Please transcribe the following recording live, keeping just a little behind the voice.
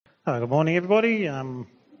Good morning, everybody. For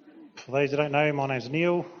those who don't know, my name's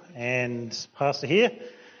Neil and Pastor here.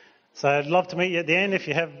 So I'd love to meet you at the end. If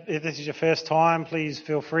this is your first time, please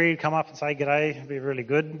feel free to come up and say g'day. It'd be really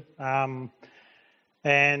good. And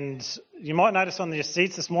you might notice on your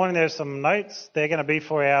seats this morning there's some notes. They're going to be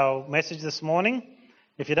for our message this morning.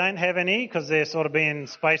 If you don't have any, because they're sort of being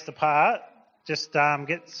spaced apart, just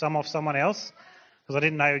get some off someone else, because I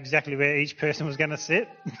didn't know exactly where each person was going to sit.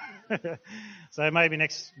 So maybe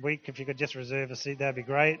next week, if you could just reserve a seat, that'd be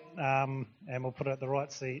great, and we'll put it at the right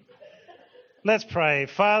seat. Let's pray.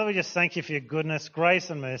 Father, we just thank you for your goodness, grace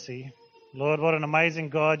and mercy. Lord, what an amazing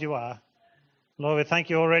God you are. Lord, we thank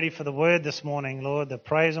you already for the word this morning, Lord, the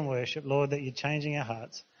praise and worship, Lord, that you're changing our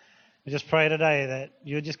hearts. We just pray today that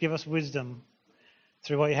you'll just give us wisdom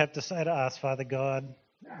through what you have to say to us, Father God,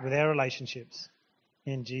 with our relationships.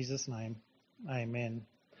 In Jesus' name, amen.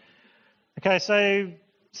 Okay, so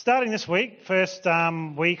starting this week, first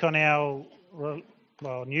week on our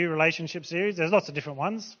new relationship series. There's lots of different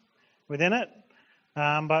ones within it.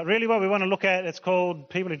 But really what we want to look at, it's called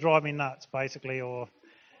People Who Drive Me Nuts, basically, or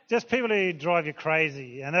just people who drive you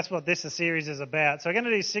crazy. And that's what this series is about. So we're going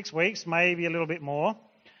to do 6 weeks, maybe a little bit more.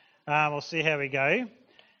 We'll see how we go.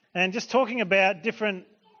 And just talking about different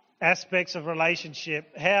aspects of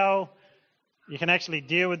relationship, how you can actually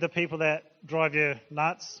deal with the people that drive you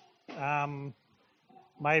nuts.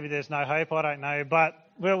 Maybe there's no hope, I don't know, but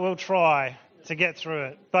we'll try to get through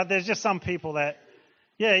it. But there's just some people that,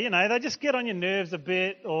 they just get on your nerves a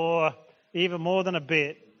bit, or even more than a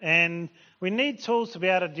bit. And we need tools to be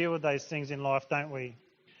able to deal with those things in life, don't we?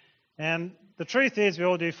 And the truth is, we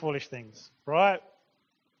all do foolish things, right?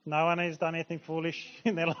 No one has done anything foolish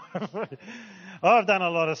in their life. I've done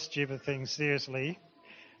a lot of stupid things, seriously.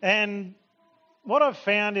 And what I've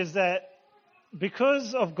found is that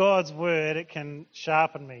because of God's word, it can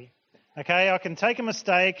sharpen me. Okay, I can take a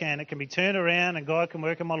mistake and it can be turned around, and God can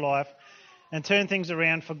work in my life and turn things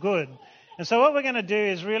around for good. And so what we're going to do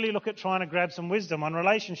is really look at trying to grab some wisdom on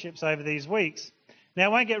relationships over these weeks. Now,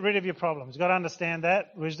 it won't get rid of your problems. You've got to understand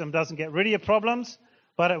that. Wisdom doesn't get rid of your problems,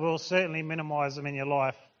 but it will certainly minimise them in your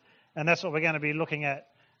life. And that's what we're going to be looking at.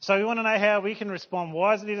 So we want to know how we can respond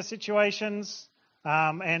wisely to situations,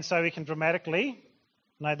 and so we can dramatically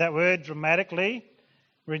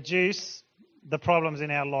reduce the problems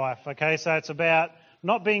in our life. Okay, so it's about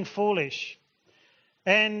not being foolish.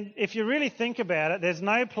 And if you really think about it, there's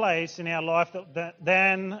no place in our life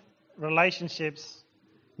than relationships,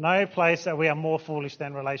 no place that we are more foolish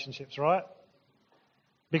than relationships, right?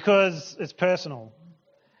 Because it's personal.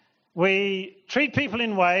 We treat people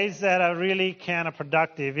in ways that are really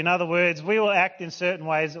counterproductive. In other words, we will act in certain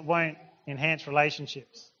ways that won't enhance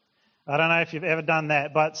relationships. I don't know if you've ever done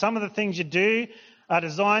that, but some of the things you do are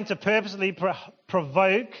designed to purposely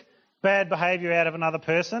provoke bad behaviour out of another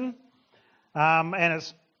person, and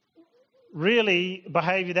it's really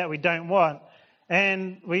behaviour that we don't want.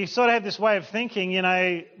 And we sort of have this way of thinking,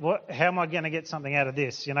 how am I going to get something out of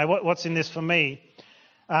this? What's in this for me?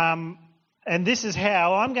 And this is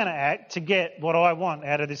how I'm going to act to get what I want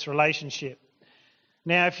out of this relationship.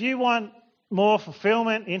 Now, if you want more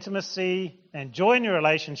fulfillment, intimacy, and joy in your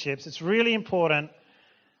relationships, it's really important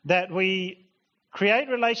that we create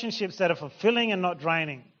relationships that are fulfilling and not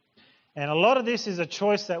draining. And a lot of this is a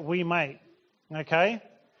choice that we make, okay?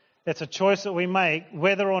 It's a choice that we make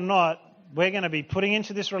whether or not we're going to be putting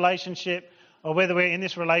into this relationship or whether we're in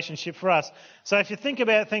this relationship for us. So if you think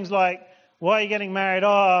about things like, why are you getting married?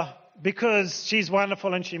 Oh, because she's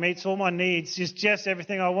wonderful and she meets all my needs. She's just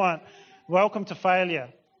everything I want. Welcome to failure.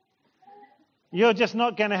 You're just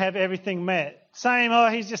not going to have everything met. Same,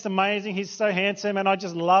 he's just amazing, he's so handsome and I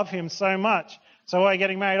just love him so much. So why are you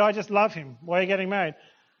getting married? I just love him. Why are you getting married?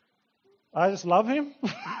 I just love him?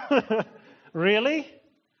 Really?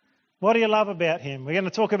 What do you love about him? We're going to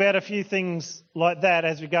talk about a few things like that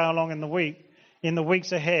as we go along in the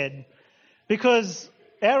weeks ahead. Because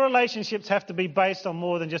our relationships have to be based on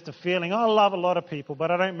more than just a feeling. I love a lot of people,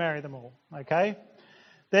 but I don't marry them all, okay?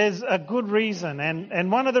 There's a good reason, and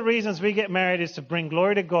one of the reasons we get married is to bring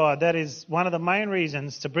glory to God. That is one of the main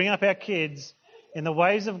reasons, to bring up our kids in the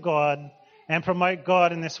ways of God and promote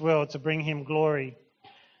God in this world, to bring him glory.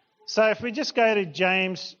 So if we just go to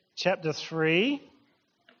James chapter 3,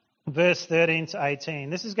 verse 13 to 18,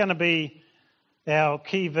 this is going to be our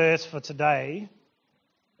key verse for today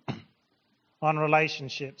on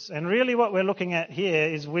relationships. And really what we're looking at here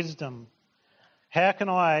is wisdom. How can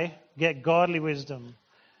I get godly wisdom?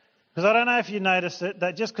 Because I don't know if you noticed it,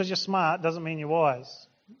 that just because you're smart doesn't mean you're wise.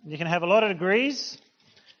 You can have a lot of degrees,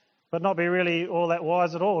 but not be really all that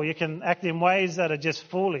wise at all. You can act in ways that are just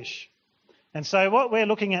foolish. And so what we're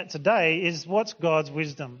looking at today is what's God's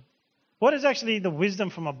wisdom. What is actually the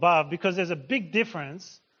wisdom from above? Because there's a big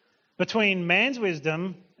difference between man's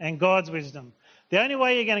wisdom and God's wisdom. The only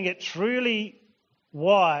way you're going to get truly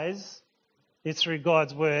wise is through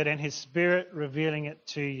God's word and his Spirit revealing it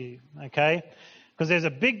to you, okay? Because there's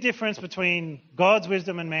a big difference between God's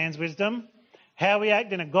wisdom and man's wisdom, how we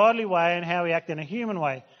act in a godly way and how we act in a human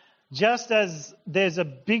way. Just as there's a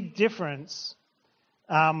big difference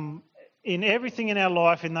in everything in our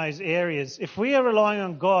life in those areas. If we are relying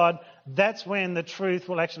on God, that's when the truth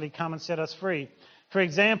will actually come and set us free. For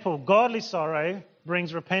example, godly sorrow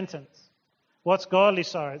brings repentance. What's godly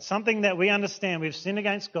sorrow? It's something that we understand. We've sinned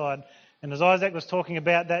against God. And as Isaac was talking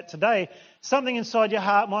about that today, something inside your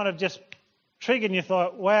heart might have just triggered and you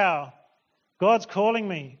thought, wow, God's calling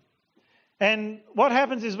me. And what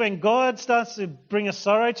happens is when God starts to bring a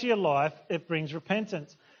sorrow to your life, it brings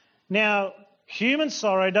repentance. Now, human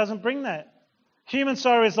sorrow doesn't bring that. Human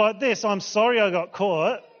sorrow is like this: I'm sorry I got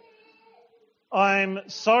caught. I'm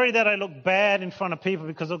sorry that I look bad in front of people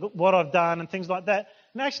because of what I've done and things like that.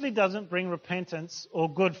 It actually doesn't bring repentance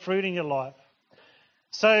or good fruit in your life.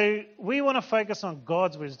 So we want to focus on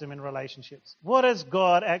God's wisdom in relationships. What does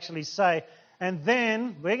God actually say? And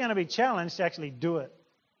then we're going to be challenged to actually do it.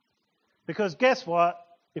 Because guess what?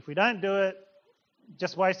 If we don't do it,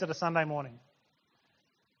 just wasted a Sunday morning.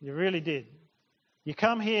 You really did. You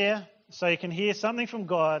come here so you can hear something from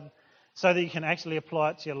God so that you can actually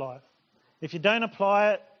apply it to your life. If you don't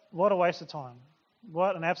apply it, what a waste of time.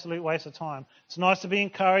 What an absolute waste of time. It's nice to be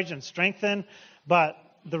encouraged and strengthened, but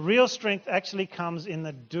the real strength actually comes in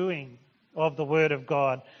the doing of the Word of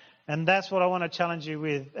God. And that's what I want to challenge you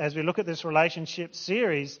with as we look at this relationship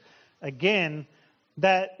series again,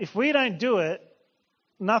 that if we don't do it,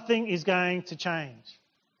 nothing is going to change.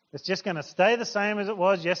 It's just going to stay the same as it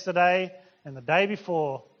was yesterday and the day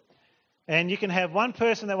before. And you can have one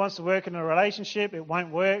person that wants to work in a relationship, it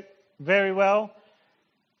won't work very well.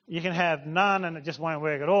 You can have none and it just won't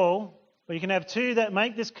work at all. But you can have two that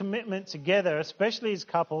make this commitment together, especially as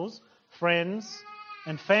couples, friends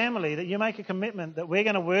and family, that you make a commitment that we're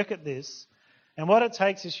going to work at this. And what it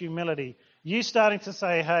takes is humility. You starting to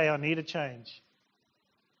say, hey, I need a change.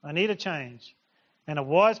 I need a change. And a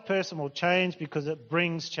wise person will change because it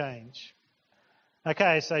brings change.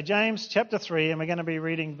 Okay, so James chapter 3, and we're going to be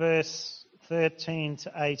reading verse 13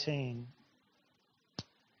 to 18.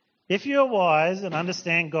 If you are wise and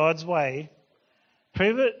understand God's way,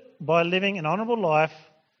 prove it by living an honourable life,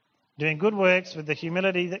 doing good works with the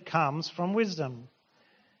humility that comes from wisdom.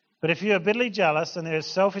 But if you are bitterly jealous and there is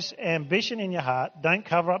selfish ambition in your heart, don't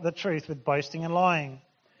cover up the truth with boasting and lying.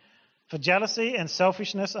 For jealousy and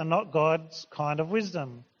selfishness are not God's kind of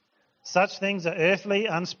wisdom. Such things are earthly,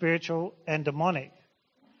 unspiritual, and demonic.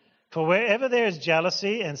 For wherever there is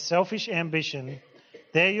jealousy and selfish ambition,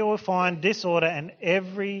 there you will find disorder and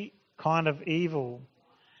every kind of evil.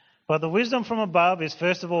 But the wisdom from above is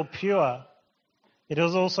first of all pure. It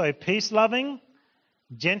is also peace-loving,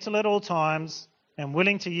 gentle at all times, and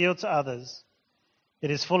willing to yield to others. It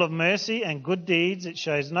is full of mercy and good deeds. It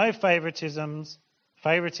shows no favoritism,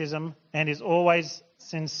 and is always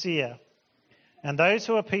sincere. And those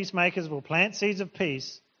who are peacemakers will plant seeds of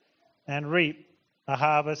peace and reap a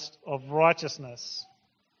harvest of righteousness.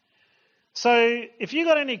 So if you've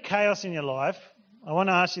got any chaos in your life, I want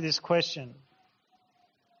to ask you this question.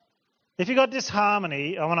 If you've got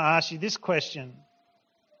disharmony, I want to ask you this question.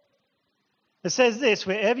 It says this: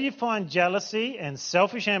 wherever you find jealousy and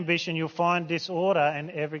selfish ambition, you'll find disorder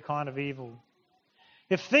and every kind of evil.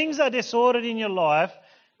 If things are disordered in your life,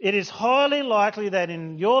 it is highly likely that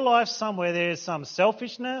in your life somewhere there is some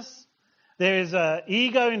selfishness, there is an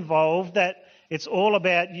ego involved, that it's all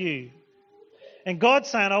about you. And God's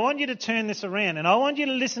saying, I want you to turn this around and I want you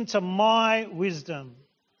to listen to my wisdom.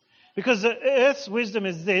 Because the earth's wisdom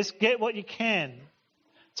is this: get what you can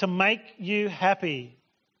to make you happy.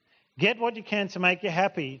 Get what you can to make you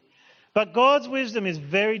happy. But God's wisdom is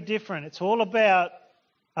very different. It's all about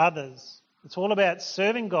others. It's all about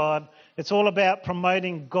serving God. It's all about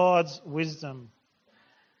promoting God's wisdom.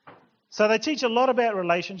 So they teach a lot about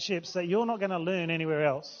relationships that you're not going to learn anywhere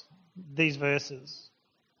else, these verses.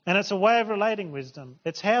 And it's a way of relating wisdom.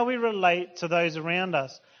 It's how we relate to those around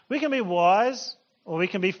us. We can be wise or we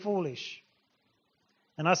can be foolish.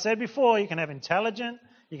 And I said before, you can have intelligent,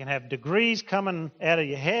 you can have degrees coming out of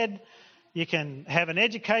your head, you can have an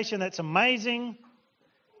education that's amazing,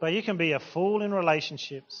 but you can be a fool in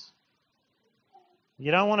relationships. You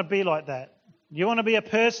don't want to be like that. You want to be a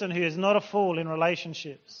person who is not a fool in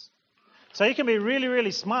relationships. So you can be really, really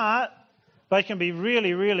smart, but you can be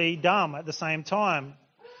really, really dumb at the same time.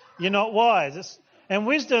 You're not wise. And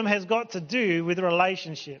wisdom has got to do with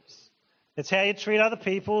relationships. It's how you treat other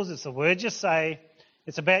people. It's the words you say.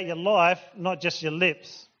 It's about your life, not just your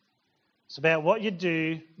lips. It's about what you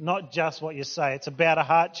do, not just what you say. It's about a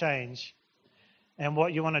heart change. And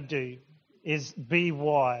what you want to do is be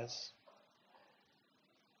wise.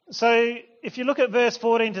 So if you look at verse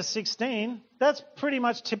 14 to 16, that's pretty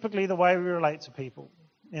much typically the way we relate to people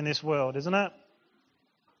in this world, isn't it?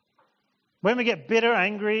 When we get bitter,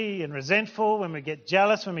 angry and resentful, when we get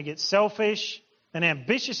jealous, when we get selfish and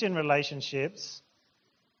ambitious in relationships,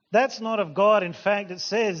 that's not of God. In fact, it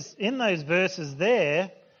says in those verses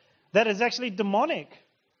there that is actually demonic.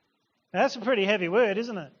 Now, that's a pretty heavy word,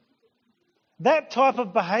 isn't it? That type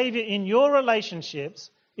of behaviour in your relationships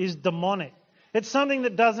is demonic. It's something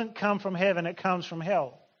that doesn't come from heaven, it comes from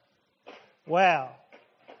hell. Wow.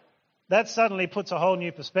 That suddenly puts a whole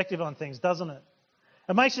new perspective on things, doesn't it?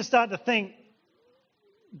 It makes you start to think,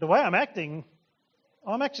 the way I'm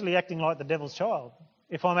actually acting like the devil's child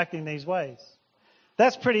if I'm acting these ways.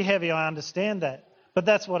 That's pretty heavy, I understand that. But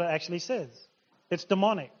that's what it actually says. It's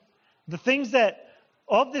demonic. The things that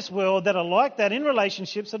of this world that are like that in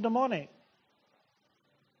relationships are demonic.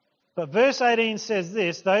 But verse 18 says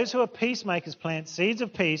this, those who are peacemakers plant seeds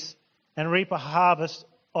of peace and reap a harvest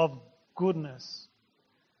of goodness.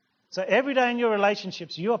 So every day in your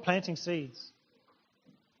relationships, you are planting seeds.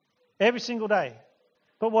 Every single day.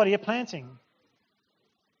 But what are you planting?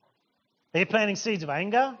 Are you planting seeds of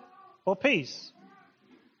anger or peace?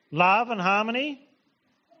 Love and harmony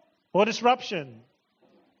or disruption?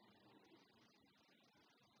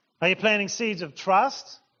 Are you planting seeds of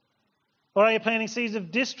trust or are you planting seeds of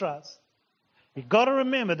distrust? You've got to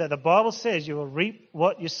remember that the Bible says you will reap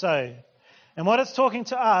what you sow. And what it's talking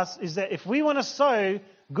to us is that if we want to sow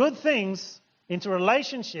good things into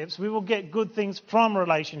relationships, we will get good things from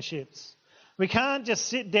relationships. We can't just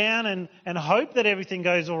sit down and hope that everything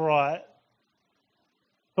goes all right.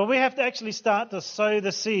 But we have to actually start to sow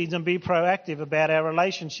the seeds and be proactive about our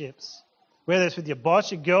relationships, whether it's with your boss,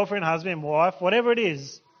 your girlfriend, husband, wife, whatever it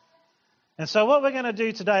is. And so what we're going to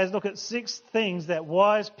do today is look at 6 things that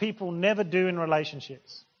wise people never do in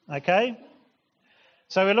relationships. Okay?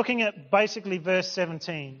 So we're looking at basically verse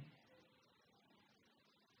 17.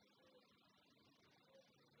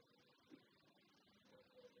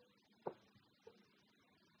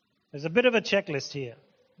 There's a bit of a checklist here.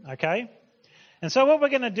 Okay? And so what we're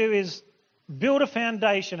going to do is build a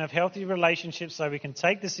foundation of healthy relationships so we can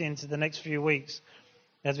take this into the next few weeks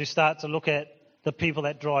as we start to look at the people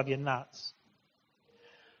that drive you nuts.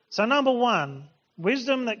 So number 1,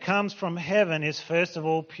 wisdom that comes from heaven is first of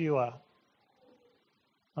all pure.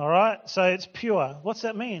 All right? So it's pure. What's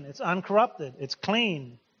that mean? It's uncorrupted. It's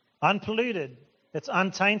clean, unpolluted. It's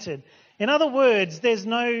untainted. In other words, there's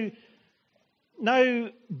no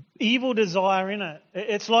evil desire in it.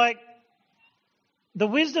 It's like the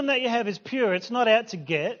wisdom that you have is pure. It's not out to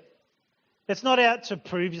get. It's not out to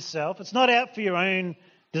prove yourself. It's not out for your own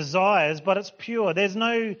desires, but it's pure. There's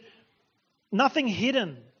nothing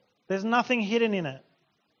hidden. There's nothing hidden in it.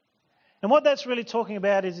 And what that's really talking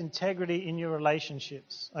about is integrity in your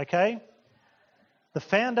relationships, okay? The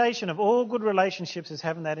foundation of all good relationships is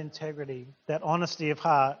having that integrity, that honesty of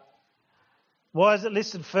heart. Why is it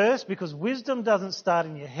listed first? Because wisdom doesn't start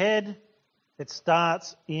in your head, it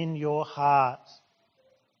starts in your heart.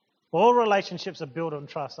 All relationships are built on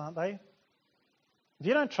trust, aren't they? If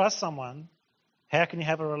you don't trust someone, how can you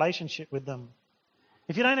have a relationship with them?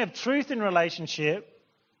 If you don't have truth in relationship,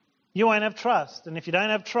 you won't have trust. And if you don't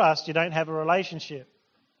have trust, you don't have a relationship.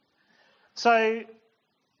 So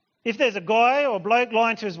if there's a guy or a bloke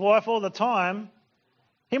lying to his wife all the time,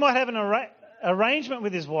 he might have an arrangement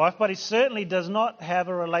with his wife, but he certainly does not have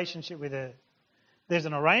a relationship with her. There's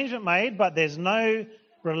an arrangement made, but there's no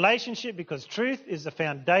relationship because truth is the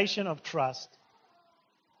foundation of trust.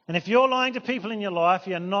 And if you're lying to people in your life,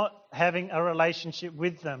 you're not having a relationship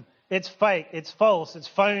with them. It's fake, it's false, it's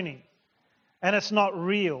phony, and it's not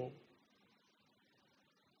real.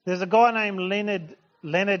 There's a guy named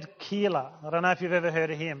Leonard Keeler. I don't know if you've ever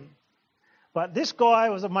heard of him. But this guy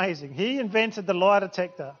was amazing. He invented the lie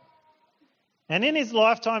detector. And in his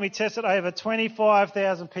lifetime, he tested over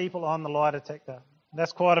 25,000 people on the lie detector.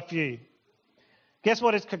 That's quite a few. Guess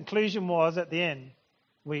what his conclusion was at the end?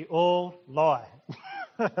 We all lie.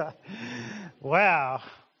 Wow.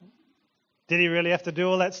 Did he really have to do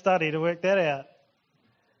all that study to work that out?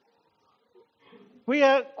 We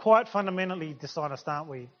are quite fundamentally dishonest, aren't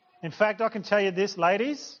we? In fact, I can tell you this,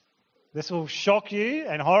 ladies, this will shock you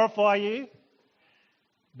and horrify you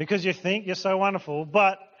because you think you're so wonderful,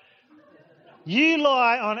 but you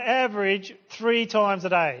lie on average 3 times a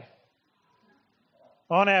day.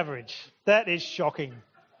 On average. That is shocking.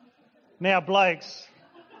 Now, blokes,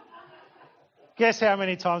 Guess how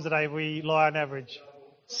many times a day we lie on average?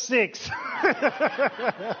 6.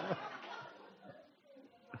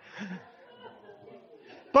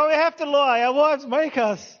 But we have to lie. Our wives make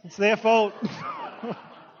us. It's their fault.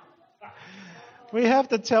 We have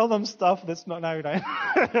to tell them stuff that's not... No, we don't.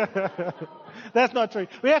 That's not true.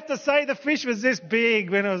 We have to say the fish was this big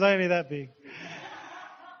when it was only that big.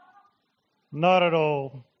 Not at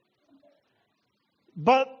all.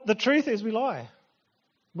 But the truth is we lie.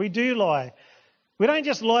 We do lie. We don't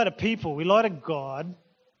just lie to people. We lie to God.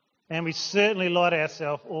 And we certainly lie to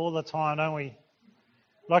ourselves all the time, don't we?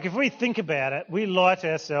 Like if we think about it, we lie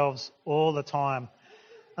to ourselves all the time.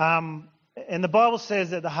 And the Bible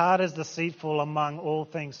says that the heart is deceitful among all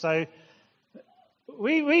things. So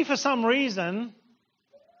we for some reason,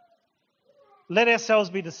 let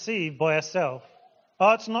ourselves be deceived by ourselves.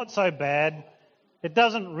 Oh, it's not so bad. It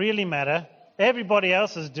doesn't really matter. Everybody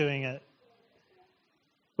else is doing it.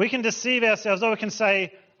 We can deceive ourselves, or we can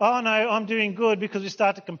say, oh no, I'm doing good, because we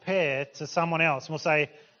start to compare to someone else. And we'll say,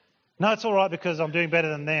 no, it's all right because I'm doing better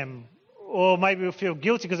than them. Or maybe we'll feel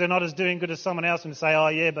guilty because they're not as doing good as someone else, and say, oh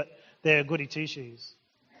yeah, but they're goody two-shoes.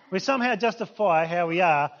 We somehow justify how we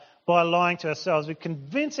are by lying to ourselves. We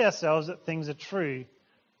convince ourselves that things are true.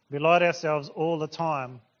 We lie to ourselves all the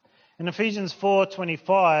time. In Ephesians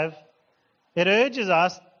 4:25, it urges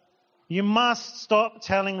us, you must stop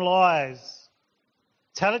telling lies.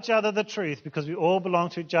 Tell each other the truth, because we all belong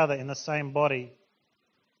to each other in the same body.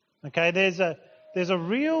 Okay, there's a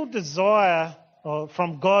real desire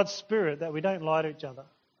from God's Spirit that we don't lie to each other.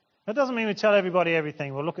 That doesn't mean we tell everybody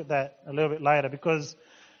everything. We'll look at that a little bit later, because,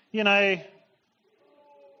 you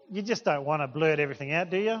just don't want to blurt everything out,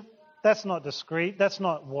 do you? That's not discreet. That's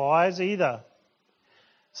not wise either.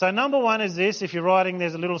 So number one is this. If you're writing,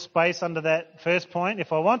 there's a little space under that first point.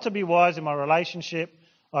 If I want to be wise in my relationship,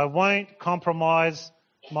 I won't compromise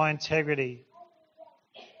my integrity.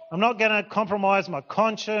 I'm not going to compromise my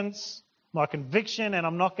conscience, my conviction, and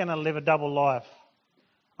I'm not going to live a double life.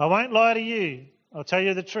 I won't lie to you. I'll tell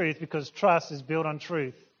you the truth, because trust is built on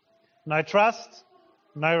truth. No trust,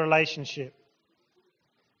 no relationship.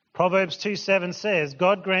 Proverbs 2:7 says,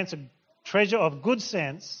 God grants a treasure of good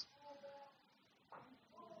sense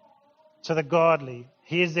to the godly.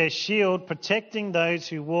 He is their shield, protecting those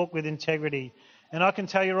who walk with integrity. And I can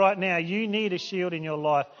tell you right now, you need a shield in your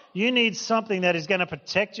life. You need something that is going to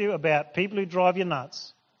protect you about people who drive you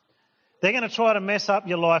nuts. They're going to try to mess up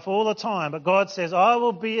your life all the time. But God says, I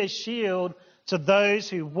will be a shield to those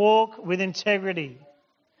who walk with integrity.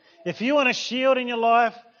 If you want a shield in your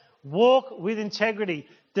life, walk with integrity.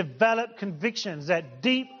 Develop convictions, that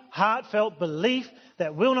deep, heartfelt belief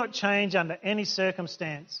that will not change under any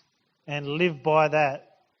circumstance, and live by that.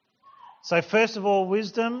 So first of all,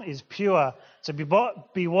 wisdom is pure. So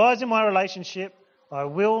be wise in my relationship. I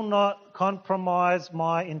will not compromise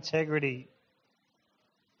my integrity.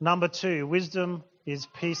 Number 2, wisdom is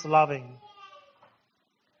peace-loving.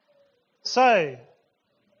 So,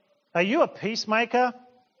 are you a peacemaker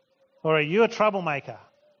or are you a troublemaker?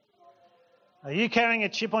 Are you carrying a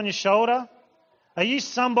chip on your shoulder? Are you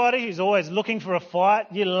somebody who's always looking for a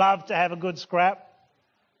fight? You love to have a good scrap?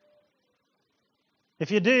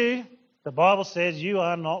 If you do, the Bible says you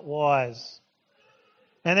are not wise.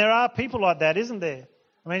 And there are people like that, isn't there?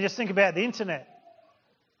 I mean, just think about the internet.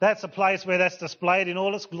 That's a place where that's displayed in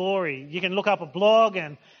all its glory. You can look up a blog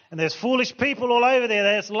and there's foolish people all over there.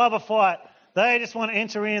 They just love a fight. They just want to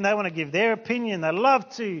enter in. They want to give their opinion. They love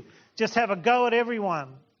to just have a go at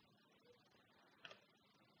everyone.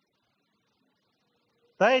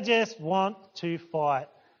 They just want to fight.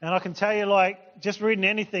 And I can tell you, just reading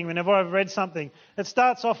anything, whenever I've read something, it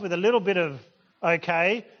starts off with a little bit of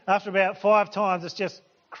okay. After about 5 times, it's just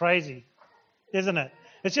crazy, isn't it?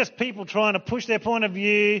 It's just people trying to push their point of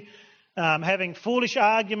view, having foolish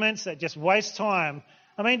arguments that just waste time.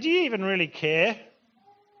 I mean, do you even really care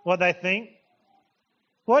what they think?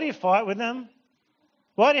 Why do you fight with them?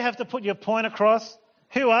 Why do you have to put your point across?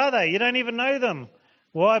 Who are they? You don't even know them.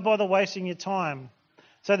 Why bother wasting your time?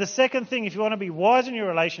 So the second thing, if you want to be wise in your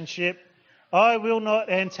relationship, I will not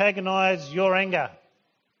antagonize your anger.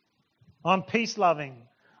 I'm peace-loving.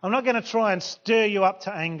 I'm not going to try and stir you up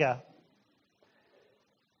to anger.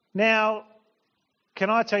 Now,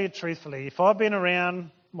 can I tell you truthfully, if I've been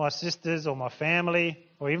around my sisters or my family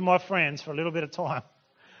or even my friends for a little bit of time,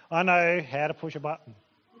 I know how to push a button.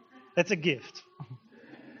 It's a gift.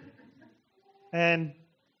 And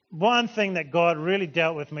one thing that God really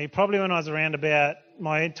dealt with me, probably when I was around about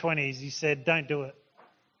my 20s, he said, don't do it.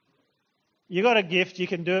 You got a gift, you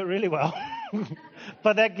can do it really well.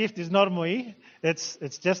 But that gift is not of me.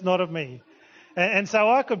 It's just not of me. And so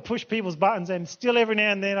I could push people's buttons, and still every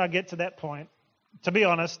now and then I get to that point. to be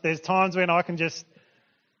honest, there's times when I can just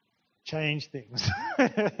change things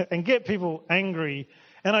and get people angry,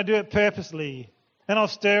 and I do it purposely, and I'll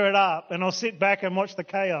stir it up, and I'll sit back and watch the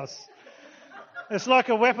chaos. It's like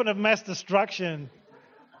a weapon of mass destruction.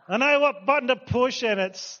 I know what button to push, and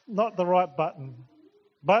it's not the right button.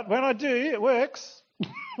 But when I do, it works.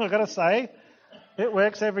 I've got to say, it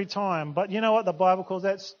works every time. But you know what the Bible calls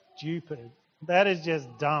that? Stupid. That is just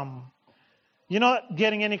dumb. You're not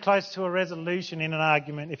getting any closer to a resolution in an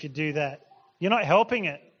argument if you do that. You're not helping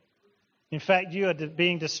it. In fact, you are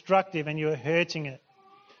being destructive and you are hurting it.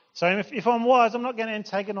 So if I'm wise, I'm not going to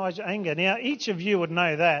antagonize your anger. Now, each of you would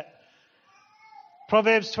know that.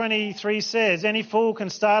 Proverbs 23 says, any fool can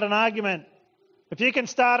start an argument. If you can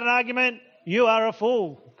start an argument, you are a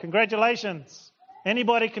fool. Congratulations.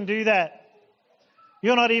 Anybody can do that.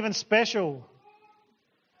 You're not even special.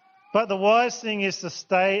 But the wise thing is to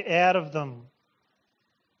stay out of them.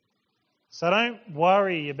 So don't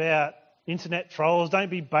worry about internet trolls. Don't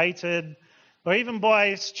be baited, or even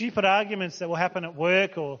by stupid arguments that will happen at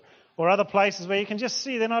work or other places where you can just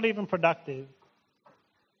see they're not even productive.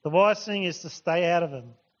 The wise thing is to stay out of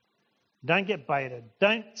them. Don't get baited.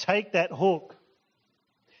 Don't take that hook.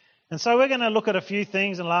 And so we're going to look at a few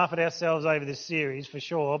things and laugh at ourselves over this series for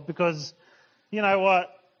sure, because you know what?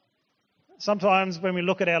 Sometimes when we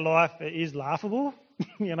look at our life, it is laughable.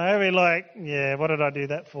 We're like, yeah, what did I do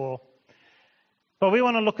that for? But we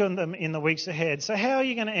want to look at them in the weeks ahead. So how are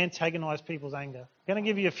you going to antagonize people's anger? I'm going to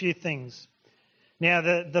give you a few things. Now,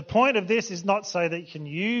 the point of this is not so that you can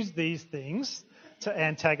use these things to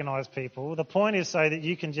antagonize people. The point is so that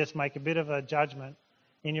you can just make a bit of a judgment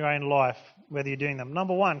in your own life, whether you're doing them.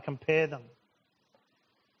 Number one, compare them.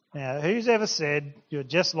 Now, who's ever said you're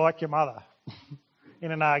just like your mother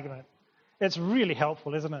in an argument? It's really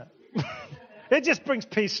helpful, isn't it? It just brings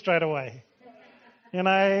peace straight away.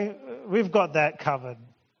 We've got that covered.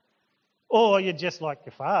 Or you're just like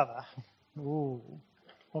your father. Ooh.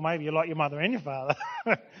 Or maybe you're like your mother and your father.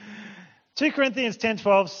 2 Corinthians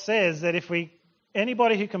 10:12 says that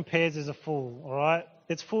anybody who compares is a fool, all right?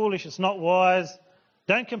 It's foolish, it's not wise.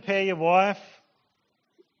 Don't compare your wife,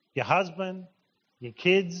 your husband, your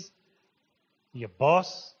kids, your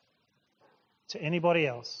boss to anybody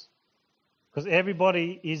else. Because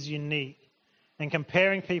everybody is unique. And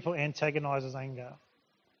comparing people antagonizes anger.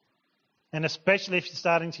 And especially if you're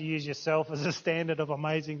starting to use yourself as a standard of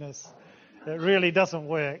amazingness, it really doesn't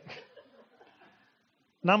work.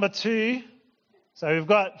 Number 2, so we've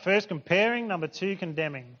got first comparing, number 2,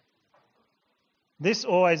 condemning. This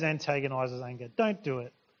always antagonizes anger. Don't do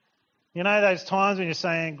it. Those times when you're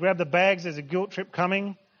saying, grab the bags, there's a guilt trip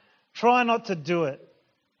coming. Try not to do it.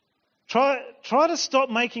 Try to stop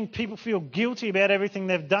making people feel guilty about everything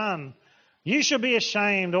they've done. You should be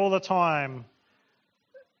ashamed all the time.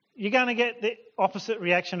 You're going to get the opposite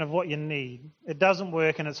reaction of what you need. It doesn't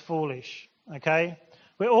work and it's foolish, okay?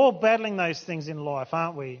 We're all battling those things in life,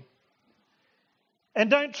 aren't we? And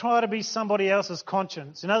don't try to be somebody else's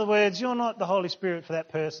conscience. In other words, you're not the Holy Spirit for that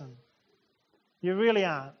person. You really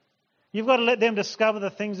aren't. You've got to let them discover the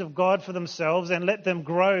things of God for themselves and let them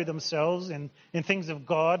grow themselves in things of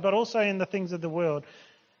God, but also in the things of the world.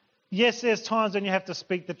 Yes, there's times when you have to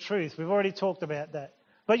speak the truth. We've already talked about that.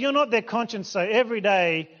 But you're not their conscience, so every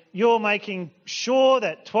day you're making sure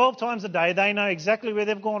that 12 times a day they know exactly where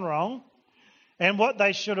they've gone wrong and what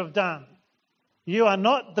they should have done. You are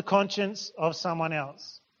not the conscience of someone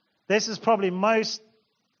else. This is probably most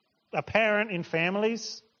apparent in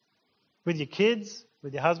families, with your kids,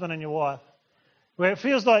 with your husband and your wife, where it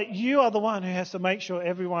feels like you are the one who has to make sure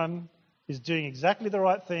everyone is doing exactly the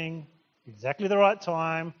right thing, exactly the right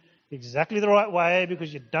time, exactly the right way,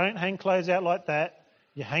 because you don't hang clothes out like that,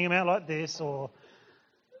 you hang them out like this, or,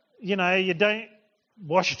 you don't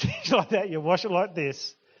wash things like that, you wash it like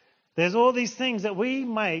this. There's all these things that we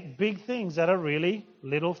make big things that are really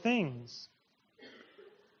little things.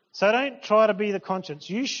 So don't try to be the conscience.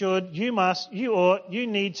 You should, you must, you ought, you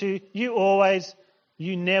need to, you always,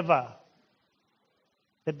 you never.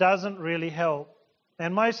 It doesn't really help.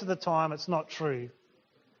 And most of the time it's not true.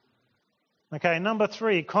 Okay, number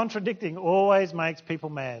 3, contradicting always makes people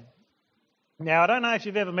mad. Now, I don't know if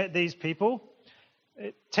you've ever met these people.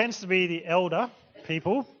 It tends to be the elder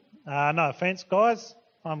people. No offence, guys.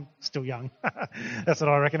 I'm still young. That's what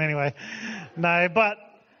I reckon anyway. No, but,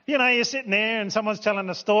 you're sitting there and someone's telling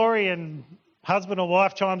a story and husband or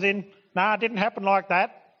wife chimes in, no, it didn't happen like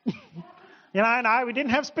that. No, we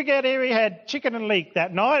didn't have spaghetti, we had chicken and leek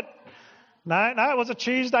that night. No, it was a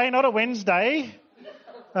Tuesday, not a Wednesday.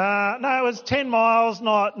 No, it was 10 miles,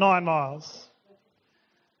 not 9 miles.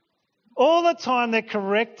 All the time they're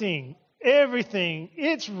correcting everything.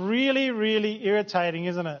 It's really, really irritating,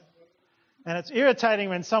 isn't it? And it's irritating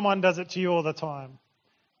when someone does it to you all the time.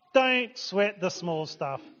 Don't sweat the small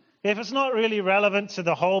stuff. If it's not really relevant to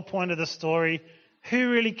the whole point of the story,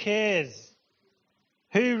 who really cares?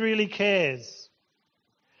 Who really cares?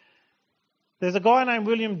 There's a guy named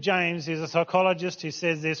William James, who's a psychologist, who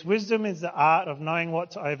says this: wisdom is the art of knowing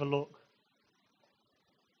what to overlook.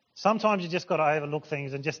 Sometimes you just got to overlook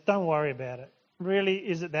things and just don't worry about it. Really,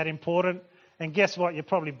 is it that important? And guess what? You're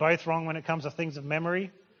probably both wrong when it comes to things of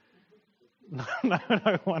memory. No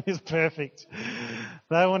one is perfect.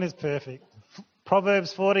 No one is perfect.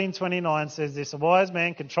 Proverbs 14:29 says this: a wise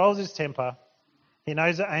man controls his temper. He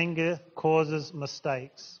knows that anger causes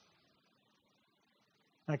mistakes.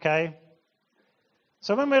 Okay?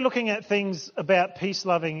 So when we're looking at things about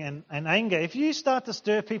peace-loving and anger, if you start to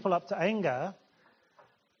stir people up to anger,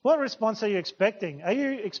 what response are you expecting? Are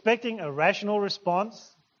you expecting a rational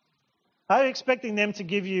response? Are you expecting them to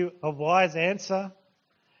give you a wise answer?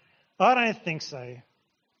 I don't think so.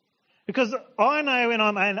 Because I know when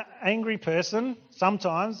I'm an angry person,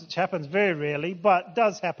 sometimes, which happens very rarely, but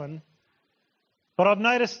does happen, but I've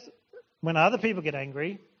noticed when other people get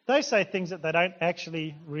angry, they say things that they don't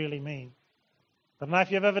actually really mean. I don't know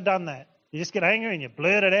if you've ever done that. You just get angry and you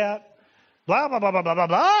blurt it out. Blah, blah, blah, blah, blah, blah,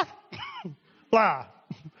 blah. Blah.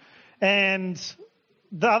 And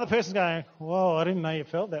the other person's going, whoa, I didn't know you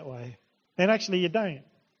felt that way. And actually you don't.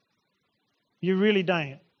 You really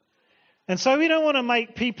don't. And so we don't want to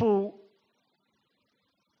make people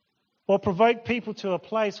or provoke people to a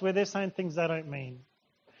place where they're saying things they don't mean.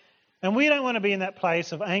 And we don't want to be in that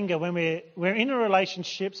place of anger when we're in a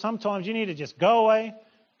relationship. Sometimes you need to just go away,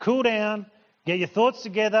 cool down, get your thoughts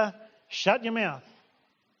together, shut your mouth.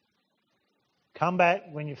 Come back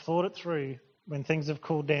when you've thought it through, when things have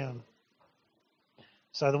cooled down.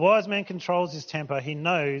 So the wise man controls his temper. He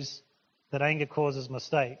knows that anger causes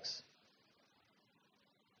mistakes.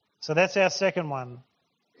 So that's our second one.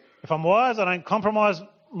 If I'm wise, I don't compromise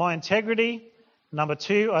my integrity. Number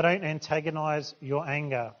 2, I don't antagonize your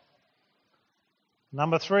anger.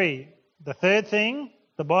 Number 3, the third thing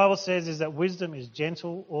the Bible says is that wisdom is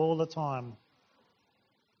gentle all the time.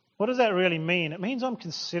 What does that really mean? It means I'm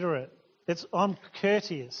considerate. I'm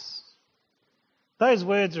courteous. Those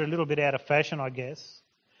words are a little bit out of fashion, I guess,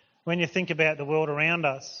 when you think about the world around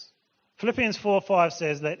us. Philippians 4:5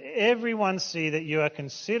 says, let everyone see that you are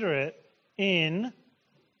considerate in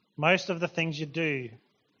most of the things you do.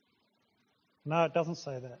 No, it doesn't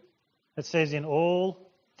say that. It says in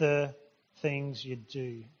all the things you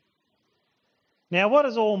do. Now, what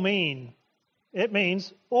does all mean? It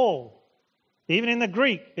means all. Even in the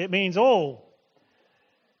Greek, it means all.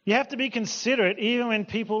 You have to be considerate even when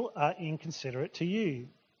people are inconsiderate to you.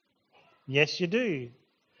 Yes, you do.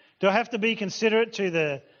 Do I have to be considerate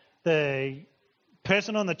to the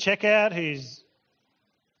person on the checkout who's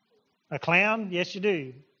a clown? Yes, you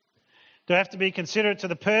do. Do I have to be considerate to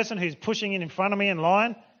the person who's pushing in front of me in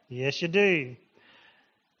line? Yes, you do.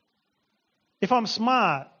 If I'm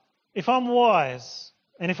smart, if I'm wise,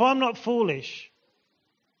 and if I'm not foolish,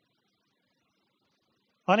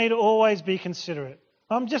 I need to always be considerate.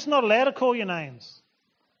 I'm just not allowed to call you names.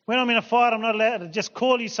 When I'm in a fight, I'm not allowed to just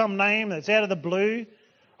call you some name that's out of the blue.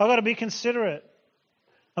 I've got to be considerate.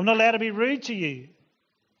 I'm not allowed to be rude to you.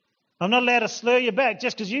 I'm not allowed to slur you back.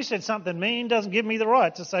 Just because you said something mean doesn't give me the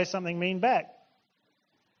right to say something mean back.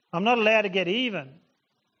 I'm not allowed to get even,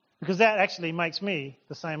 because that actually makes me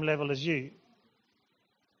the same level as you.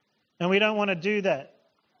 And we don't want to do that.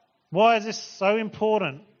 Why is this so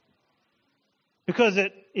important? Because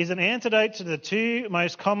it is an antidote to the 2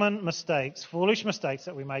 most common mistakes, foolish mistakes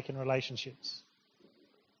that we make in relationships.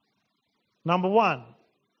 Number 1,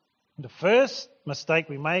 the first mistake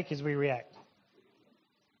we make is we react.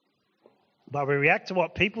 But we react to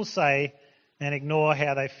what people say and ignore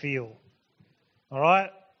how they feel. All right?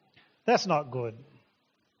 That's not good.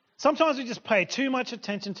 Sometimes we just pay too much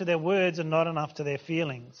attention to their words and not enough to their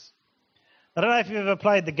feelings. I don't know if you've ever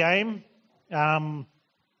played the game.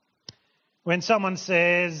 When someone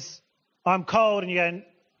says, I'm cold, and you go,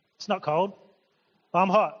 it's not cold. I'm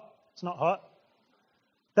hot. It's not hot.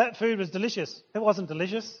 That food was delicious. It wasn't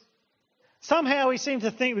delicious. Somehow we seem to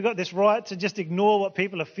think we've got this right to just ignore what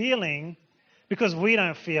people are feeling because we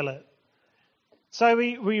don't feel it. So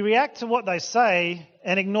we react to what they say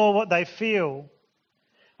and ignore what they feel.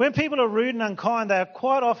 When people are rude and unkind, they are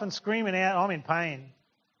quite often screaming out, I'm in pain.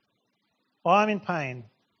 I'm in pain.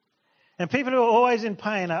 And people who are always in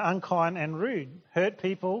pain are unkind and rude. Hurt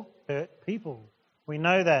people hurt people. We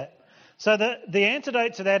know that. So the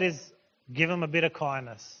antidote to that is give them a bit of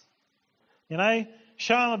kindness. You know,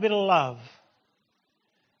 show them a bit of love.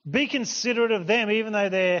 Be considerate of them even though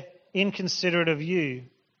they're inconsiderate of you.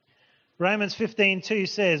 Romans 15:2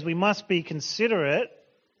 says we must be considerate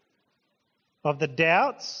of the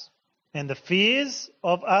doubts and the fears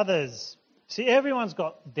of others. See, everyone's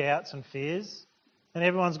got doubts and fears, and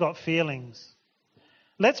everyone's got feelings.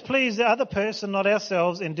 Let's please the other person, not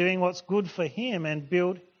ourselves, in doing what's good for him and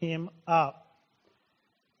build him up.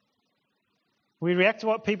 We react to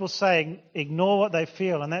what people say, ignore what they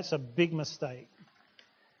feel, and that's a big mistake.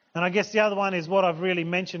 And I guess the other one is what I've really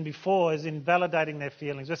mentioned before, is invalidating their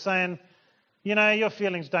feelings. We're saying, your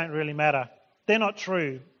feelings don't really matter. They're not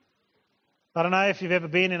true. I don't know if you've ever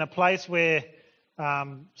been in a place where,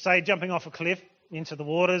 say, jumping off a cliff into the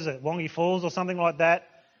waters at Wongi Falls or something like that,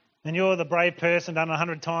 and you're the brave person, done it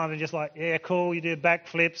 100 times, and just like, yeah, cool, you do a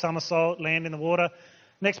backflip, somersault, land in the water.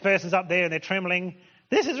 Next person's up there and they're trembling.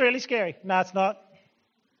 This is really scary. No, it's not.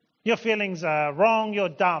 Your feelings are wrong, you're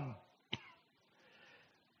dumb.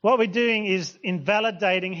 What we're doing is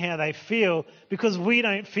invalidating how they feel because we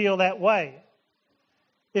don't feel that way.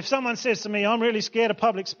 If someone says to me, I'm really scared of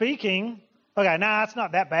public speaking, I go, nah, it's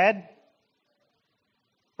not that bad.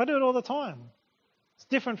 I do it all the time. It's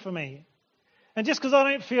different for me. And just because I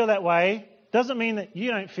don't feel that way doesn't mean that you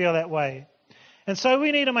don't feel that way. And so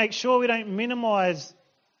we need to make sure we don't minimise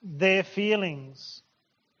their feelings.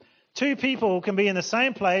 Two people can be in the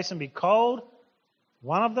same place and be cold,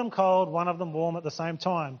 one of them warm at the same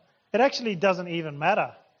time. It actually doesn't even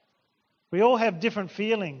matter. We all have different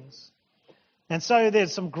feelings. And so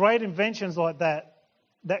there's some great inventions like that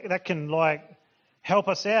can help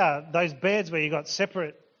us out. Those beds where you've got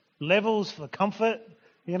separate levels for comfort,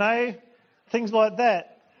 things like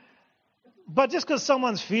that. But just because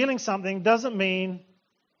someone's feeling something doesn't mean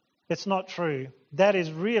it's not true. That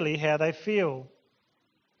is really how they feel.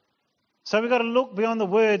 So we've got to look beyond the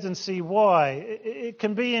words and see why. It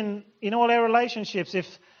can be in all our relationships.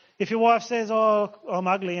 If your wife says, oh, I'm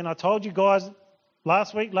ugly, and I told you guys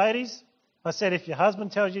last week, ladies, I said if your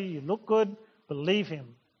husband tells you you look good, believe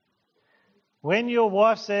him. When your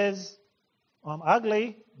wife says, I'm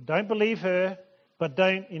ugly, don't believe her, but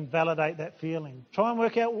don't invalidate that feeling. Try and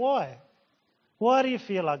work out why. Why do you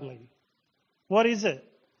feel ugly? What is it?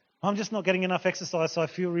 I'm just not getting enough exercise, so I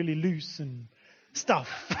feel really loose and stuff.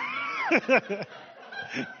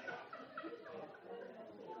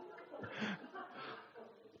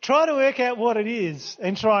 Try to work out what it is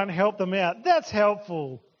and try and help them out. That's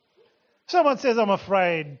helpful. Someone says, I'm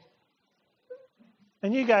afraid.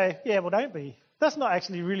 And you go, yeah, well, don't be. That's not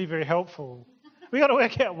actually really very helpful. We've got to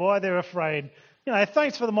work out why they're afraid.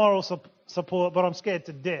 Thanks for the moral support, but I'm scared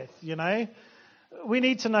to death, We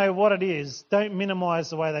need to know what it is. Don't minimise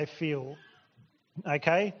the way they feel.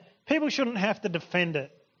 Okay? People shouldn't have to defend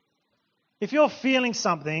it. If you're feeling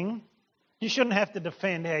something, you shouldn't have to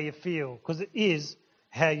defend how you feel, because it is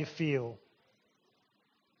how you feel.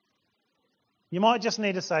 You might just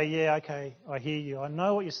need to say, yeah, okay, I hear you. I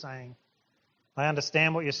know what you're saying. I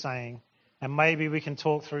understand what you're saying. And maybe we can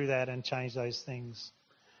talk through that and change those things.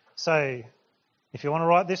 So, if you want to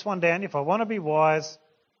write this one down, if I want to be wise,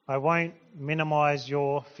 I won't minimise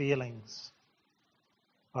your feelings.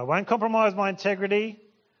 I won't compromise my integrity.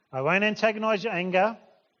 I won't antagonise your anger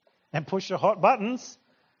and push your hot buttons,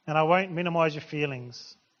 and I won't minimise your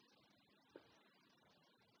feelings.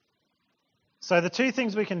 So the two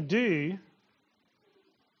things we can do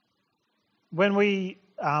when we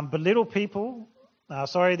belittle people,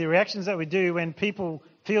 the reactions that we do when people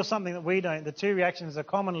feel something that we don't, the two reactions are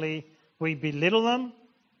commonly we belittle them.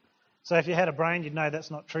 So if you had a brain, you'd know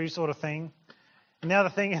that's not true sort of thing. And the other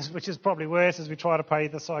thing is, which is probably worse, is we try to play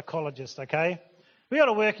the psychologist, okay? We got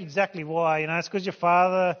to work exactly why. It's because your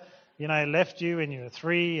father, left you when you were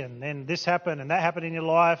 3 and then this happened and that happened in your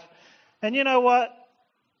life. And you know what?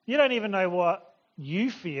 You don't even know what you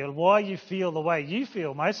feel, why you feel the way you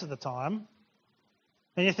feel most of the time.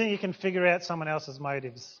 And you think you can figure out someone else's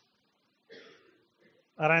motives.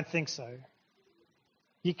 I don't think so.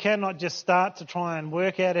 You cannot just start to try and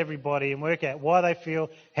work out everybody and work out why they feel,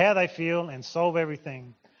 how they feel, and solve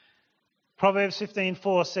everything. Proverbs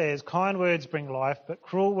 15:4 says, kind words bring life, but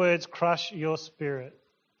cruel words crush your spirit.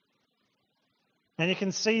 And you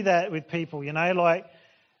can see that with people, they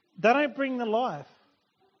don't bring the life.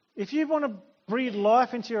 If you want to breathe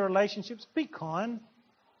life into your relationships, be kind.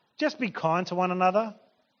 Just be kind to one another.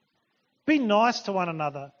 Be nice to one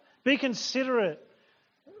another. Be considerate.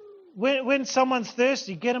 When someone's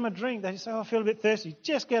thirsty, get them a drink. They say, I feel a bit thirsty.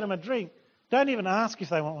 Just get them a drink. Don't even ask if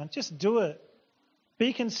they want one. Just do it.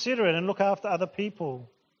 Be considerate and look after other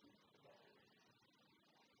people.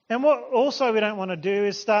 And what also we don't want to do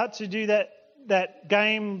is start to do that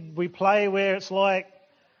game we play where it's like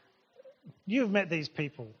You've met these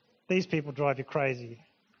people. These people drive you crazy.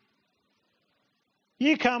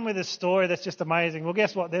 You come with a story that's just amazing. Well,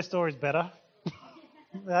 guess what? Their story's better.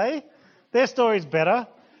 Eh? Their story's better.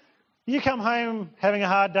 You come home having a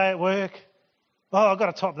hard day at work. Oh, I've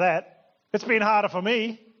got to top that. It's been harder for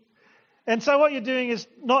me. And so what you're doing is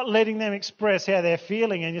not letting them express how they're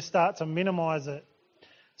feeling, and you start to minimise it.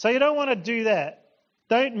 So you don't want to do that.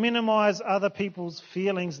 Don't minimise other people's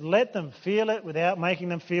feelings. Let them feel it without making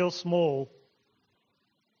them feel small.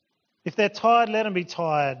 If they're tired, let them be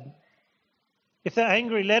tired. If they're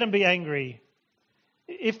angry, let them be angry.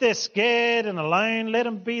 If they're scared and alone, let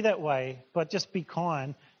them be that way. But just be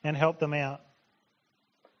kind and help them out.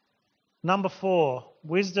 Number 4,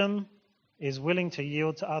 wisdom is willing to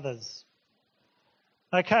yield to others.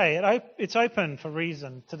 Okay, it's open for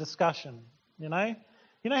reason, to discussion, you know.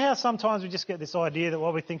 You know how sometimes we just get this idea that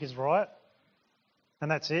what we think is right,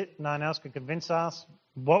 and that's it. No one else can convince us.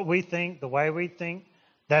 What we think, the way we think,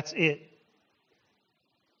 that's it.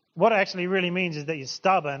 What it actually really means is that you're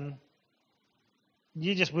stubborn.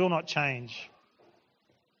 You just will not change.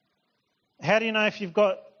 How do you know if you've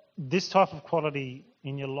got this type of quality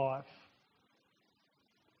in your life?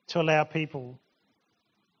 To allow people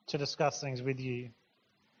to discuss things with you.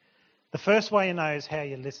 The first way you know is how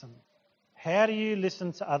you listen. How do you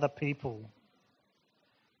listen to other people?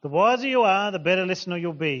 The wiser you are, the better listener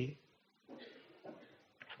you'll be.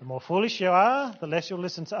 The more foolish you are, the less you'll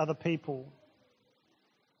listen to other people.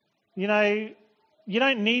 You know, you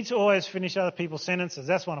don't need to always finish other people's sentences.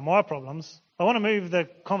 That's one of my problems. I want to move the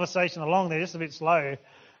conversation along there just a bit slow,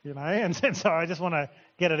 you know, and so I just want to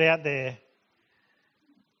get it out there.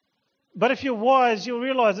 But if you're wise, you'll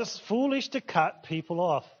realise it's foolish to cut people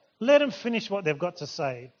off. Let them finish what they've got to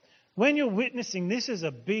say. When you're witnessing, this is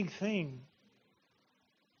a big thing.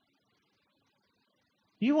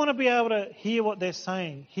 You want to be able to hear what they're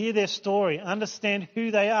saying, hear their story, understand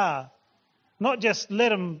who they are. Not just let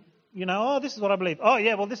them, you know, oh, this is what I believe. Oh,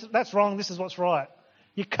 yeah, well, that's wrong. This is what's right.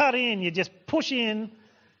 You cut in, you just push in.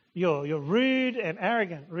 You're rude and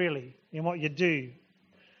arrogant, really, in what you do.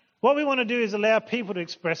 What we want to do is allow people to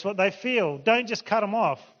express what they feel. Don't just cut them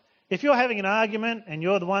off. If you're having an argument and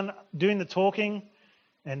you're the one doing the talking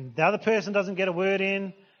and the other person doesn't get a word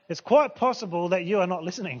in, it's quite possible that you are not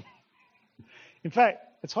listening. In fact,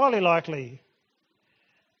 it's highly likely.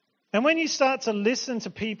 And when you start to listen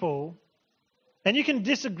to people, and you can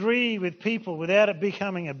disagree with people without it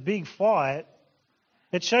becoming a big fight,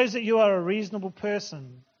 it shows that you are a reasonable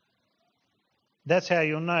person. That's how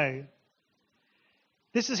you'll know.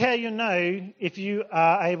 This is how you know if you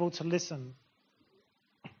are able to listen.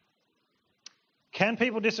 Can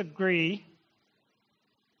people disagree?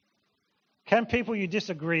 Can people you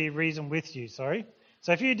disagree reason with you? So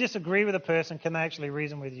if you disagree with a person, can they actually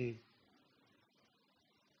reason with you?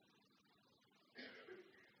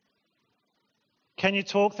 Can you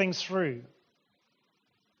talk things through?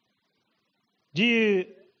 Do you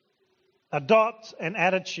adopt an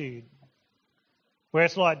attitude where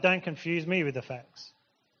it's like, don't confuse me with the facts?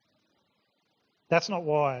 That's not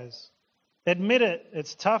wise. Admit it,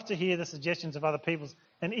 it's tough to hear the suggestions of other people,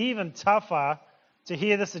 and even tougher to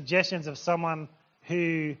hear the suggestions of someone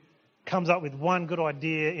who comes up with one good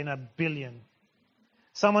idea in a billion.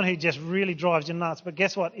 Someone who just really drives you nuts. But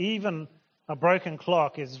guess what? Even a broken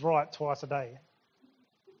clock is right twice a day.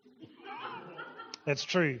 It's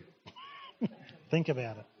true. Think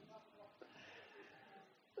about it.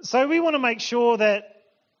 So we want to make sure that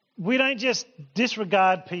we don't just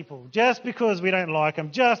disregard people just because we don't like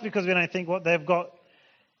them, just because we don't think what they've got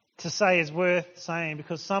to say is worth saying,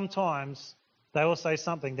 because sometimes they will say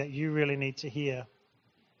something that you really need to hear.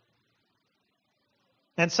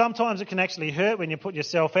 And sometimes it can actually hurt when you put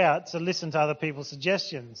yourself out to listen to other people's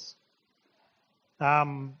suggestions.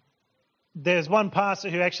 There's one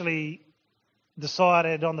pastor who actually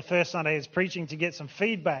decided on the first Sunday he was preaching to get some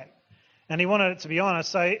feedback. And he wanted it to be honest.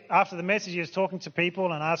 So after the message, he was talking to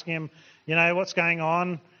people and asking them, you know, what's going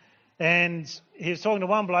on. And he was talking to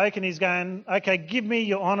one bloke and he's going, okay, give me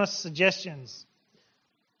your honest suggestions.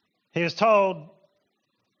 He was told,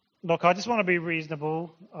 look, I just want to be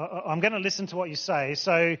reasonable. I'm going to listen to what you say.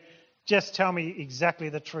 So just tell me exactly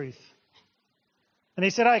the truth. And he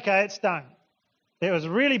said, okay, it's done. It was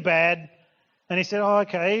really bad. And he said, oh,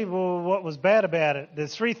 okay, well, what was bad about it?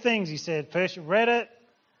 There's 3 things, he said. First, you read it.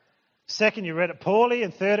 Second, you read it poorly.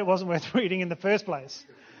 And third, it wasn't worth reading in the first place.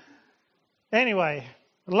 Anyway,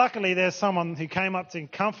 luckily there's someone who came up to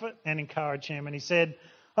comfort and encourage him. And he said,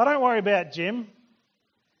 oh, don't worry about Jim.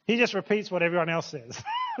 He just repeats what everyone else says.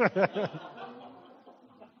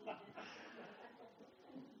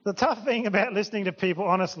 The tough thing about listening to people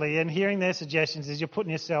honestly and hearing their suggestions is you're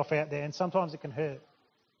putting yourself out there, and sometimes it can hurt.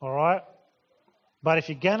 All right? But if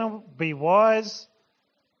you're going to be wise,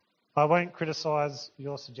 I won't criticise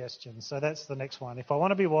your suggestions. So that's the next one. If I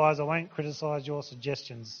want to be wise, I won't criticise your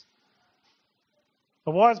suggestions.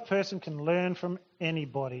 A wise person can learn from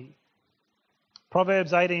anybody.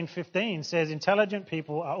 Proverbs 18:15 says, intelligent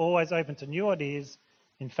people are always open to new ideas.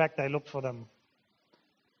 In fact, they look for them.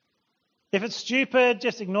 If it's stupid,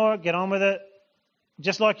 just ignore it, get on with it.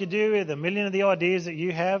 Just like you do with a million of the ideas that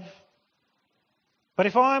you have. But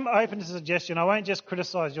if I'm open to suggestion, I won't just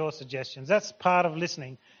criticise your suggestions. That's part of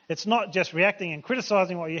listening. It's not just reacting and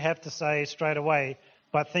criticising what you have to say straight away,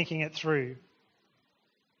 but thinking it through.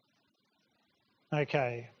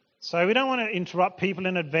 Okay, so we don't want to interrupt people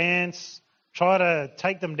in advance, try to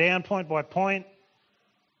take them down point by point.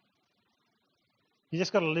 You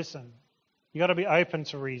just got to listen. You got to be open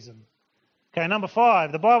to reason. Okay, number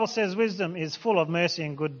 5, the Bible says wisdom is full of mercy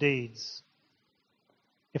and good deeds.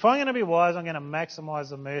 If I'm going to be wise, I'm going to maximise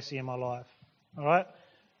the mercy in my life. All right?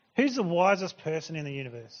 Who's the wisest person in the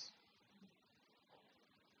universe?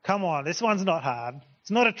 Come on, this one's not hard.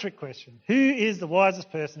 It's not a trick question. Who is the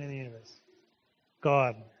wisest person in the universe?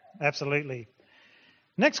 God. Absolutely.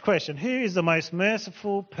 Next question. Who is the most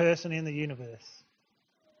merciful person in the universe?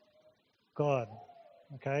 God.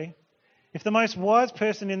 Okay? If the most wise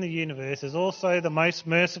person in the universe is also the most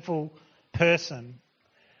merciful person,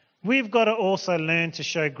 we've got to also learn to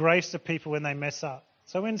show grace to people when they mess up.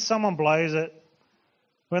 So when someone blows it,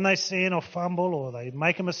 when they sin or fumble or they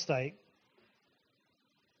make a mistake,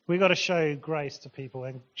 we've got to show grace to people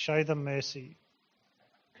and show them mercy.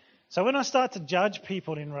 So when I start to judge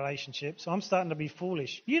people in relationships, I'm starting to be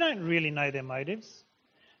foolish. You don't really know their motives.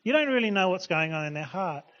 You don't really know what's going on in their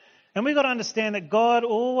heart. And we've got to understand that God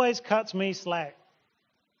always cuts me slack.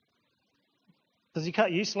 Does he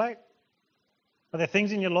cut you slack? Are there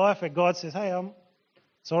things in your life where God says, hey,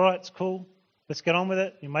 it's all right, it's cool, let's get on with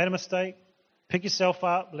it. You made a mistake. Pick yourself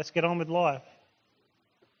up. Let's get on with life.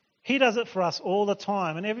 He does it for us all the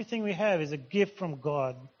time, and everything we have is a gift from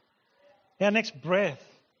God. Our next breath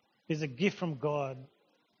is a gift from God.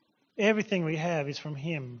 Everything we have is from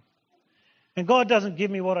him. And God doesn't give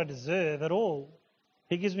me what I deserve at all.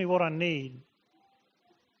 He gives me what I need.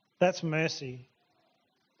 That's mercy.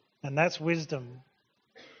 And that's wisdom.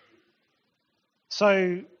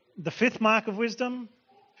 So the 5th mark of wisdom,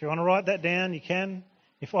 if you want to write that down, you can.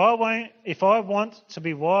 If I want to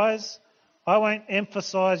be wise, I won't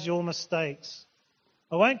emphasise your mistakes.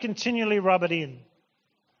 I won't continually rub it in.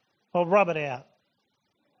 I'll rub it out.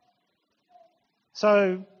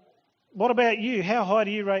 So what about you? How high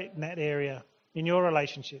do you rate in that area in your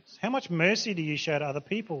relationships? How much mercy do you show to other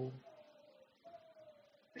people?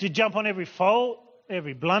 Do you jump on every fault,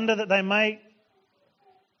 every blunder that they make?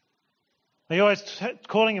 Are you always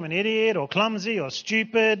calling them an idiot or clumsy or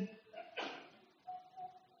stupid?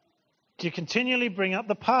 Do you continually bring up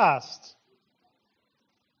the past?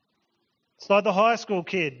 It's like the high school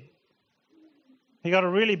kid. He got a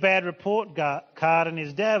really bad report card and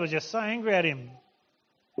his dad was just so angry at him.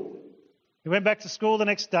 He went back to school the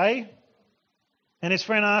next day and his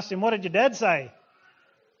friend asked him, what did your dad say?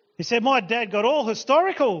 He said, my dad got all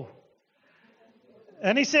historical.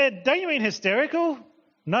 And he said, don't you mean hysterical?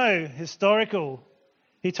 No, historical.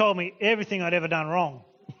 He told me everything I'd ever done wrong.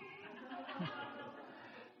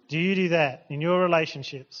 Do you do that in your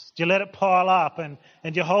relationships? Do you let it pile up and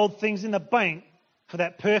do you hold things in the bank for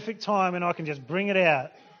that perfect time and I can just bring it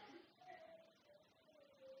out?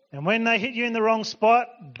 And when they hit you in the wrong spot,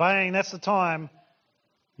 bang, that's the time.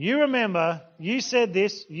 You remember, you said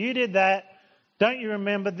this, you did that. Don't you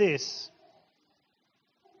remember this?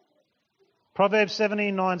 Proverbs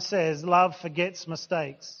 17:9 says, love forgets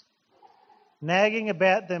mistakes. Nagging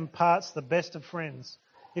about them parts the best of friends.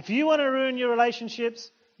 If you want to ruin your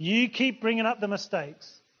relationships, you keep bringing up the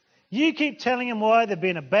mistakes. You keep telling them why they've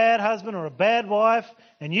been a bad husband or a bad wife,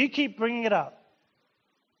 and you keep bringing it up.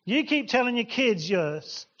 You keep telling your kids you're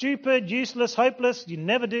stupid, useless, hopeless, you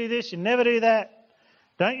never do this, you never do that.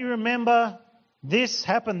 Don't you remember this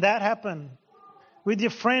happened, that happened? With your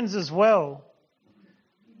friends as well.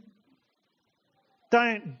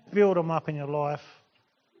 Don't build them up in your life.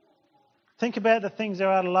 Think about the things there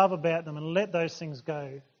are to love about them and let those things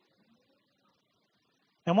go.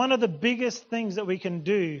 And one of the biggest things that we can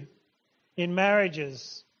do in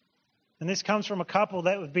marriages, and this comes from a couple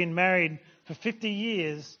that have been married for 50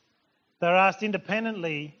 years, they're asked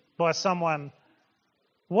independently by someone,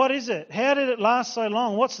 what is it? How did it last so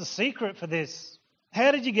long? What's the secret for this?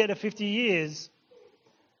 How did you get to 50 years?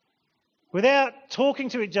 Without talking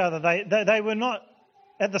to each other, they were not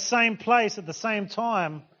at the same place at the same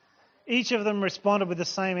time, each of them responded with the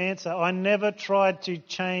same answer. I never tried to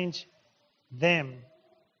change them.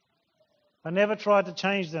 I never tried to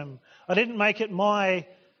change them. I didn't make it my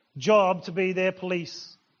job to be their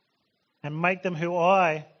police and make them who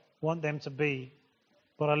I want them to be,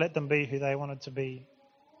 but I let them be who they wanted to be.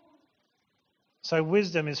 So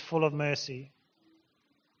wisdom is full of mercy.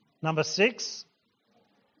 Number 6,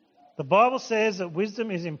 the Bible says that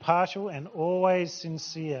wisdom is impartial and always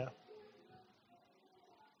sincere.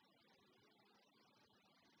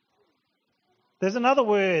 There's another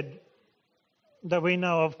word that we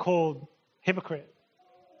know of called hypocrite.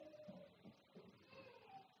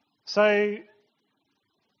 So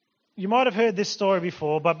you might have heard this story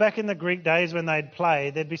before, but back in the Greek days when they'd play,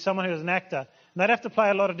 there'd be someone who was an actor, and they'd have to play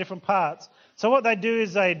a lot of different parts. So what they'd do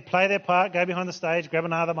is they'd play their part, go behind the stage, grab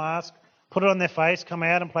another mask, put it on their face, come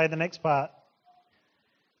out and play the next part.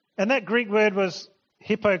 And that Greek word was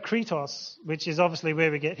hypokritos, which is obviously where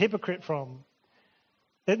we get hypocrite from.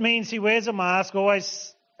 It means he wears a mask,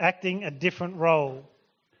 always acting a different role.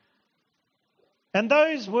 And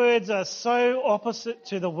those words are so opposite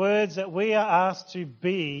to the words that we are asked to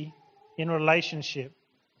be in relationship.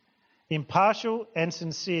 Impartial and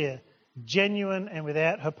sincere, genuine and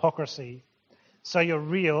without hypocrisy. So you're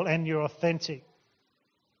real and you're authentic.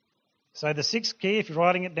 So the 6th key, if you're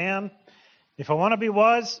writing it down, if I want to be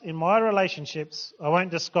wise in my relationships, I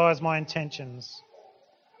won't disguise my intentions.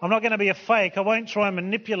 I'm not going to be a fake. I won't try and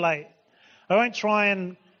manipulate. I won't try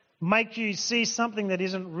and make you see something that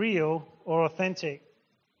isn't real or authentic.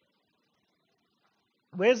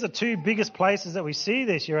 Where's the 2 biggest places that we see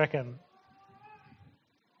this, you reckon?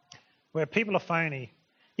 Where people are phony.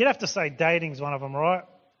 You'd have to say dating's one of them, right?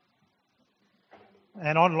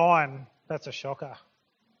 And online, that's a shocker.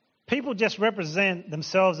 People just represent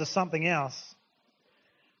themselves as something else.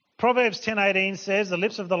 Proverbs 10:18 says, the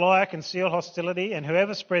lips of the liar conceal hostility, and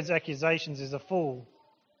whoever spreads accusations is a fool.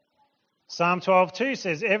 Psalm 12:2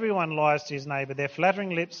 says, everyone lies to his neighbour. Their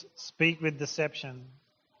flattering lips speak with deception.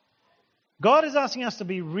 God is asking us to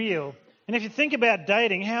be real. And if you think about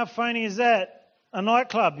dating, how phony is that? A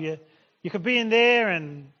nightclub, you could be in there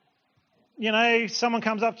and, someone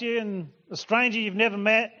comes up to you and a stranger you've never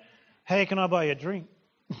met, hey, can I buy you a drink?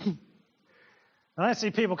 I don't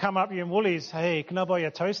see people come up to you in Woolies, hey, can I buy you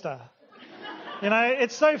a toaster?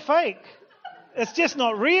 It's so fake. It's just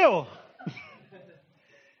not real.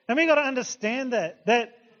 And we've got to understand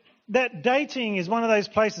that dating is one of those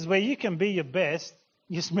places where you can be your best,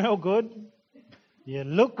 you smell good, you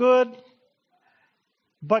look good,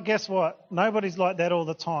 but guess what? Nobody's like that all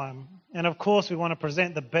the time. And of course we want to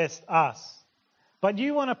present the best us. But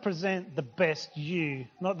you want to present the best you,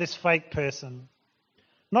 not this fake person.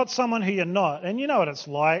 Not someone who you're not. And you know what it's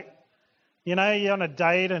like. You're on a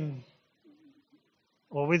date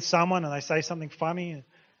or with someone and they say something funny.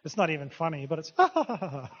 It's not even funny, but it's,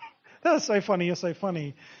 that was so funny, you're so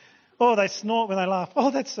funny. Or they snort when they laugh.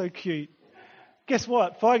 Oh, that's so cute. Guess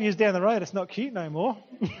what? 5 years down the road, it's not cute no more.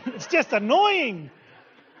 It's just annoying.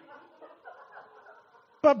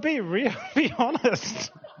 But be real, be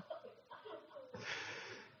honest.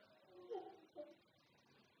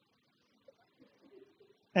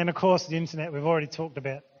 And of course, the internet, we've already talked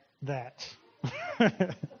about that.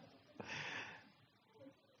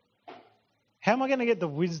 How am I going to get the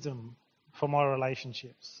wisdom for my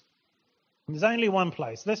relationships? There's only one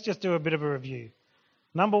place. Let's just do a bit of a review.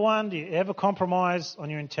 Number 1, do you ever compromise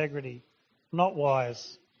on your integrity? Not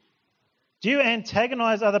wise. Do you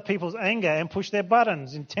antagonize other people's anger and push their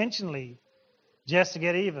buttons intentionally just to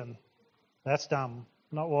get even? That's dumb.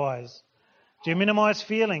 Not wise. Do you minimize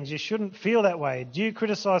feelings? You shouldn't feel that way. Do you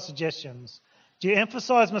criticize suggestions? Do you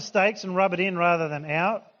emphasize mistakes and rub it in rather than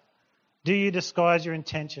out? Do you disguise your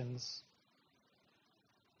intentions?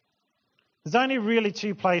 There's only really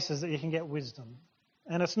 2 places that you can get wisdom.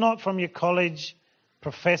 And it's not from your college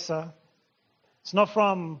professor. It's not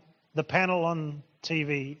from the panel on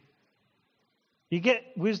TV. You get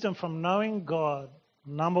wisdom from knowing God,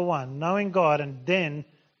 number 1, knowing God and then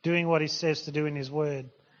doing what he says to do in his word.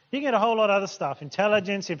 You get a whole lot of other stuff,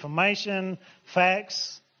 intelligence, information,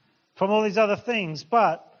 facts, from all these other things.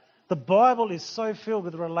 But the Bible is so filled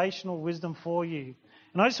with relational wisdom for you.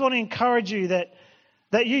 And I just want to encourage you that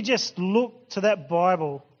you just look to that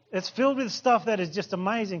Bible. It's filled with stuff that is just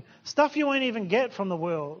amazing. Stuff you won't even get from the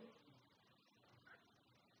world.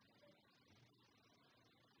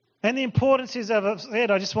 And the importance is, as I've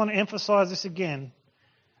said, I just want to emphasize this again,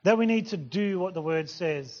 that we need to do what the Word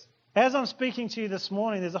says. As I'm speaking to you this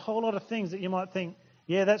morning, there's a whole lot of things that you might think,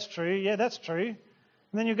 yeah, that's true, and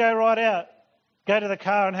then you go right out, go to the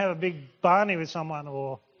car and have a big barney with someone,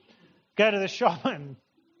 or go to the shop and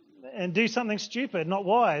and do something stupid, not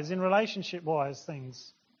wise, in relationship-wise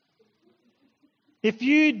things. If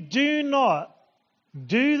you do not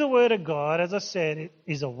do the Word of God, as I said, it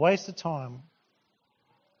is a waste of time.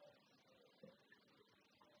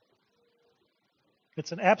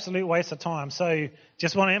 It's an absolute waste of time. So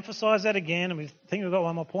just want to emphasise that again. And we think we've got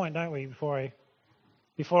one more point, don't we, before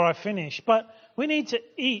I finish. But we need to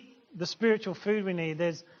eat the spiritual food we need.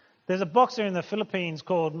 There's a boxer in the Philippines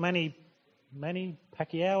called Manny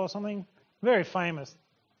Pacquiao or something, very famous.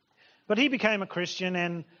 But he became a Christian,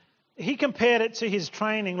 and he compared it to his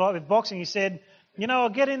training, like with boxing. He said, I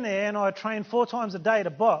get in there and I train 4 times a day to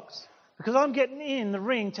box because I'm getting in the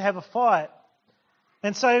ring to have a fight.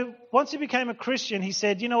 And so once he became a Christian, he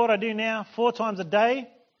said, you know what I do now? 4 times a day,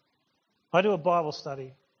 I do a Bible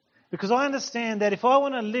study. Because I understand that if I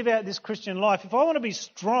want to live out this Christian life, if I want to be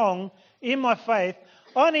strong in my faith,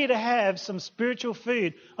 I need to have some spiritual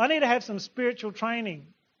food. I need to have some spiritual training.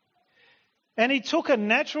 And he took a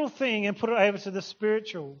natural thing and put it over to the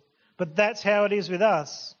spiritual. But that's how it is with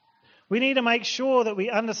us. We need to make sure that we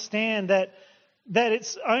understand that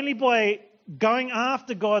it's only by going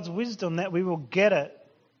after God's wisdom that we will get it.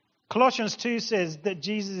 Colossians 2 says that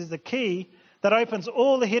Jesus is the key that opens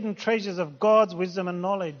all the hidden treasures of God's wisdom and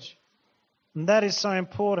knowledge. And that is so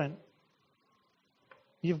important.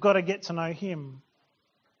 You've got to get to know Him.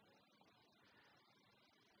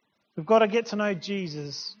 We've got to get to know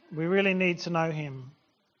Jesus. We really need to know Him.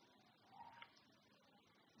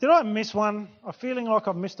 Did I miss one? I'm feeling like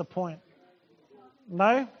I've missed a point.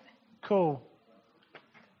 No? Cool.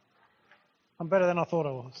 I'm better than I thought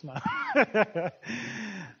I was. No.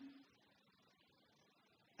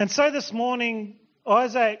 And so this morning,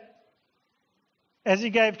 Isaac, as he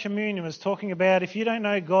gave communion, was talking about if you don't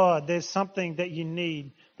know God, there's something that you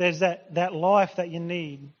need. There's that life that you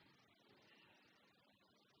need.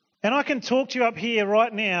 And I can talk to you up here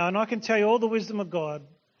right now, and I can tell you all the wisdom of God.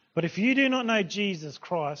 But if you do not know Jesus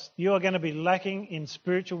Christ, you are going to be lacking in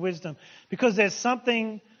spiritual wisdom, because there's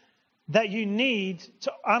something that you need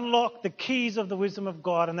to unlock the keys of the wisdom of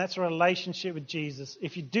God, and that's a relationship with Jesus.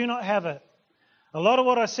 If you do not have it, a lot of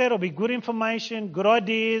what I said will be good information, good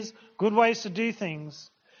ideas, good ways to do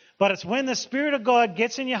things. But it's when the Spirit of God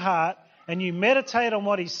gets in your heart and you meditate on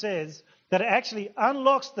what He says that it actually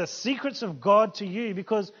unlocks the secrets of God to you,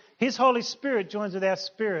 because His Holy Spirit joins with our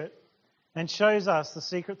spirit and shows us the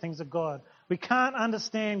secret things of God. We can't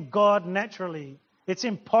understand God naturally. It's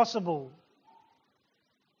impossible.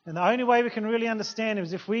 And the only way we can really understand Him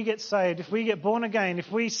is if we get saved, if we get born again,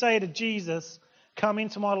 if we say to Jesus, come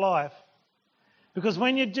into my life. Because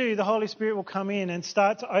when you do, the Holy Spirit will come in and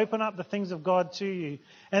start to open up the things of God to you.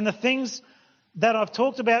 And the things that I've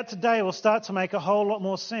talked about today will start to make a whole lot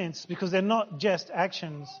more sense, because they're not just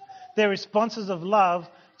actions. They're responses of love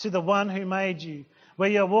to the one who made you, where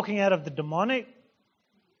you're walking out of the demonic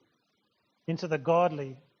into the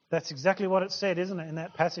godly. That's exactly what it said, isn't it, in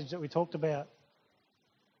that passage that we talked about.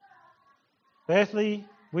 Earthly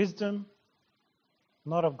wisdom,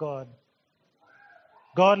 not of God.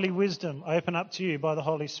 Godly wisdom open up to you by the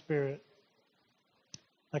Holy Spirit.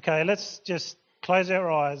 Okay, let's just close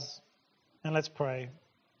our eyes and let's pray.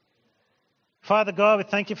 Father God, we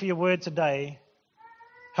thank you for your word today.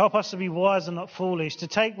 Help us to be wise and not foolish, to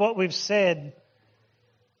take what we've said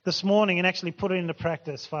this morning and actually put it into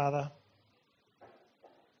practice, Father.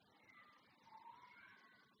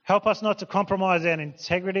 Help us not to compromise our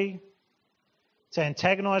integrity, to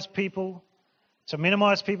antagonize people, to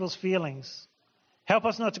minimize people's feelings. Help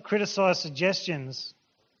us not to criticize suggestions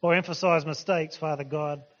or emphasize mistakes, Father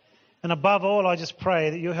God. And above all, I just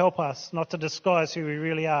pray that you help us not to disguise who we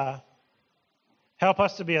really are. Help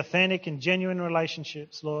us to be authentic and genuine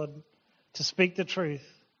relationships, Lord, to speak the truth.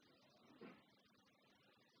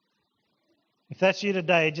 If that's you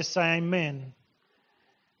today, just say amen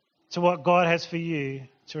to what God has for you,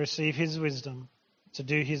 to receive His wisdom, to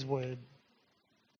do His word.